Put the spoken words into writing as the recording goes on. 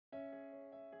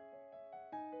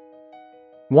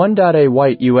1.A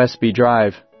white USB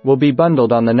drive will be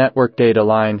bundled on the network data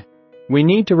line. We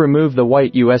need to remove the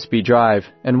white USB drive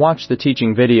and watch the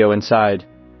teaching video inside.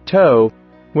 Toe.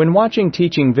 When watching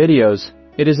teaching videos,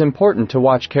 it is important to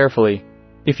watch carefully.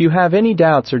 If you have any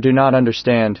doubts or do not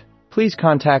understand, please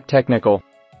contact technical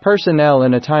personnel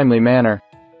in a timely manner.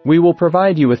 We will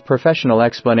provide you with professional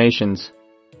explanations.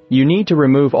 You need to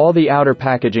remove all the outer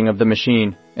packaging of the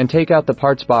machine and take out the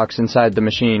parts box inside the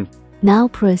machine. Now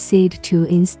proceed to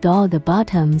install the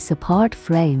bottom support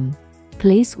frame.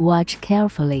 Please watch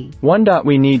carefully. 1.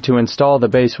 We need to install the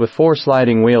base with 4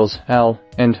 sliding wheels, L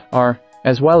and R,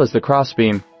 as well as the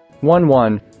crossbeam.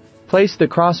 1. Place the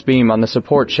crossbeam on the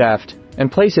support shaft,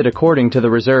 and place it according to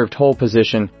the reserved hole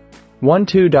position.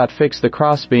 2. Fix the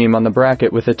crossbeam on the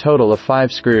bracket with a total of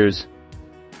 5 screws.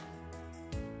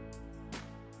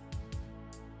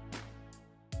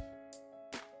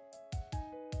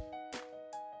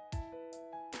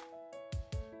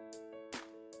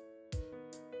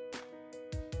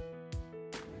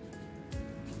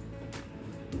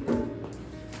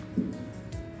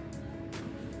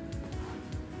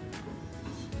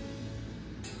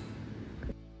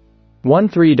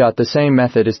 The same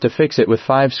method is to fix it with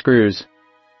 5 screws.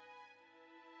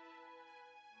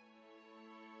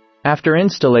 After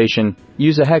installation,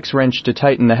 use a hex wrench to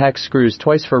tighten the hex screws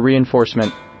twice for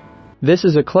reinforcement. This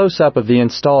is a close-up of the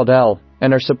installed L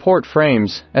and our support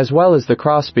frames, as well as the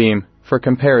crossbeam, for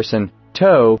comparison.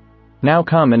 Toe. Now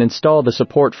come and install the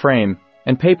support frame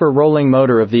and paper rolling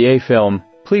motor of the A-film.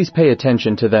 Please pay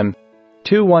attention to them.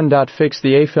 2. Fix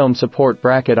the A-film support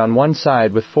bracket on one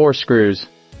side with 4 screws.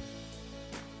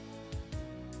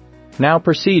 Now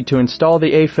proceed to install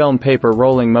the A-film paper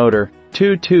rolling motor.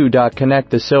 2.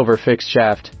 Connect the silver fixed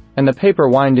shaft and the paper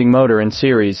winding motor in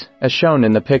series, as shown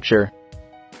in the picture.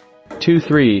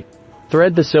 2.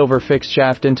 Thread the silver fixed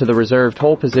shaft into the reserved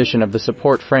hole position of the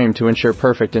support frame to ensure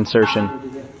perfect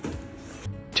insertion.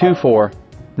 2.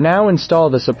 Now install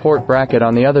the support bracket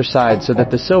on the other side so that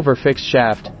the silver fixed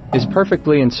shaft is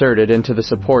perfectly inserted into the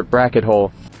support bracket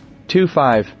hole. 2.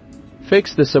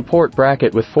 Fix the support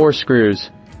bracket with 4 screws.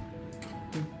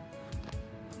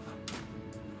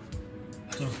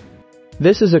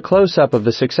 This is a close-up of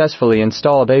the successfully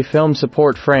installed A-film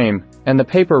support frame and the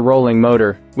paper rolling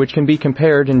motor, which can be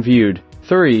compared and viewed.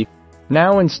 3.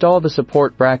 Now install the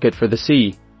support bracket for the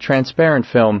C, transparent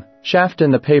film, shaft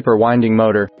and the paper winding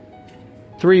motor.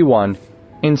 3.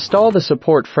 Install the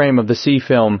support frame of the C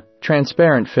film,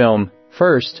 transparent film,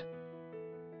 first.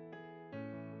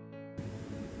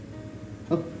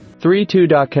 3.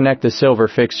 Connect the silver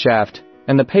fixed shaft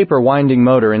and the paper winding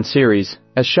motor in series.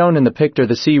 As shown in the picture,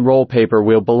 the C roll paper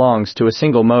wheel belongs to a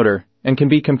single motor and can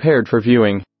be compared for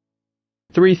viewing.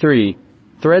 3.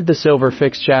 Thread the silver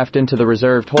fixed shaft into the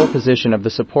reserved hole position of the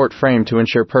support frame to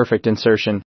ensure perfect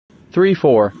insertion.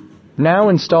 4. Now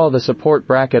install the support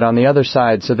bracket on the other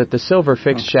side so that the silver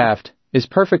fixed shaft is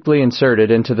perfectly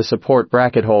inserted into the support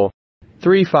bracket hole.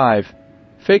 5.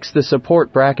 Fix the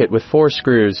support bracket with 4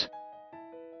 screws.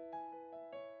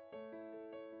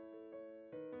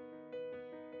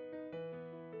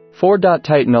 4.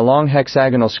 Tighten a long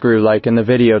hexagonal screw like in the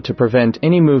video to prevent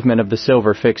any movement of the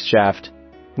silver fixed shaft.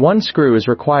 1 screw is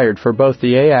required for both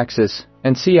the A axis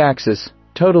and C axis,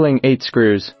 totaling 8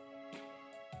 screws.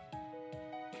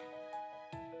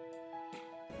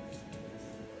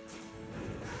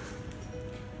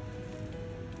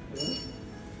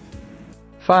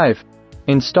 5.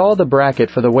 Install the bracket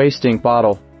for the waste ink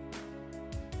bottle.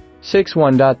 6.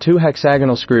 2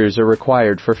 hexagonal screws are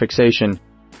required for fixation.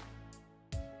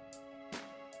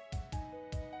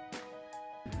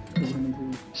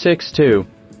 6.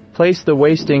 Place the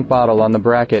waste ink bottle on the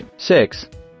bracket. 6.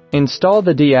 Install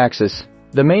the D-axis.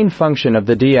 The main function of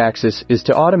the D-axis is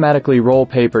to automatically roll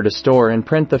paper to store and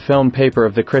print the film paper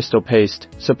of the crystal paste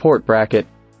support bracket.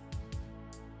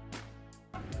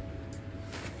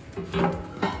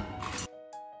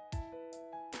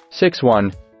 6.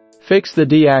 Fix the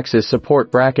D-axis support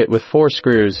bracket with 4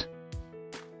 screws.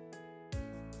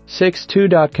 6.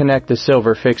 Connect the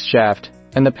silver fixed shaft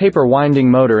and the paper winding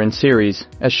motor in series.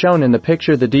 As shown in the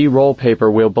picture, the D roll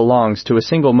paper wheel belongs to a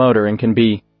single motor and can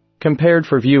be compared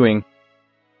for viewing.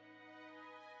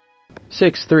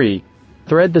 6.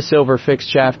 Thread the silver fixed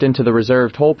shaft into the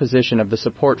reserved hole position of the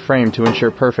support frame to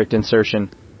ensure perfect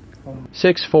insertion.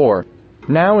 6.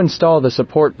 Now install the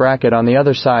support bracket on the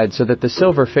other side so that the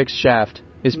silver fixed shaft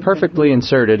is perfectly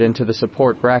inserted into the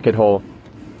support bracket hole.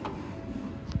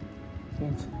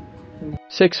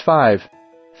 6.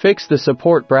 Fix the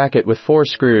support bracket with 4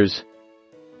 screws.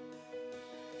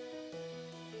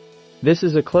 This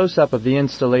is a close-up of the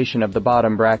installation of the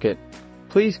bottom bracket.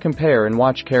 Please compare and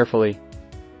watch carefully.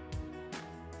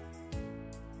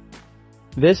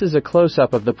 This is a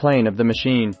close-up of the plane of the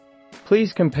machine.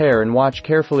 Please compare and watch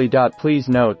carefully. Please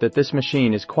note that this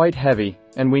machine is quite heavy,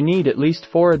 and we need at least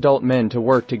 4 adult men to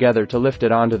work together to lift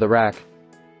it onto the rack.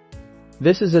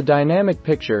 This is a dynamic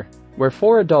picture, where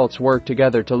 4 adults work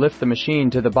together to lift the machine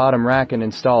to the bottom rack and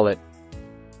install it.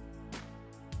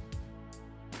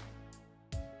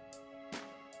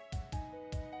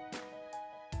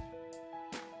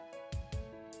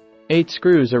 Eight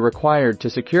screws are required to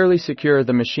securely secure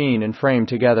the machine and frame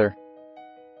together.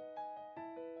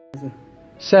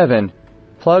 7.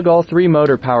 Plug all 3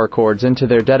 motor power cords into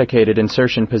their dedicated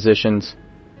insertion positions.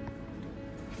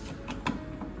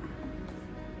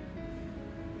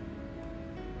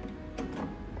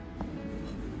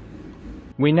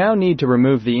 We now need to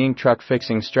remove the ink truck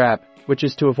fixing strap, which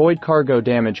is to avoid cargo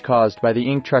damage caused by the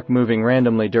ink truck moving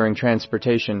randomly during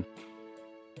transportation.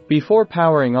 Before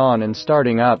powering on and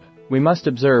starting up, we must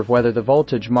observe whether the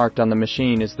voltage marked on the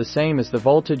machine is the same as the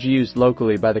voltage used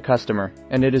locally by the customer,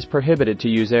 and it is prohibited to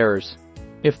use errors.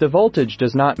 If the voltage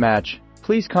does not match,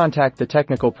 please contact the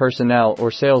technical personnel or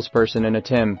salesperson in a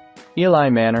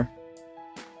timely manner.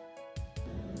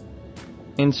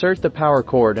 Insert the power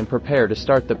cord and prepare to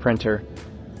start the printer.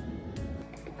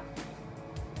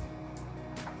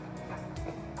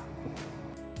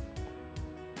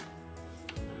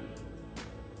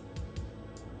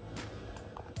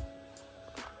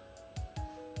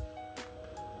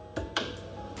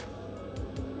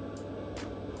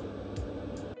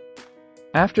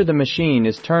 After the machine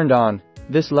is turned on,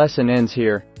 this lesson ends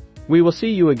here. We will see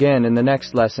you again in the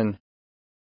next lesson.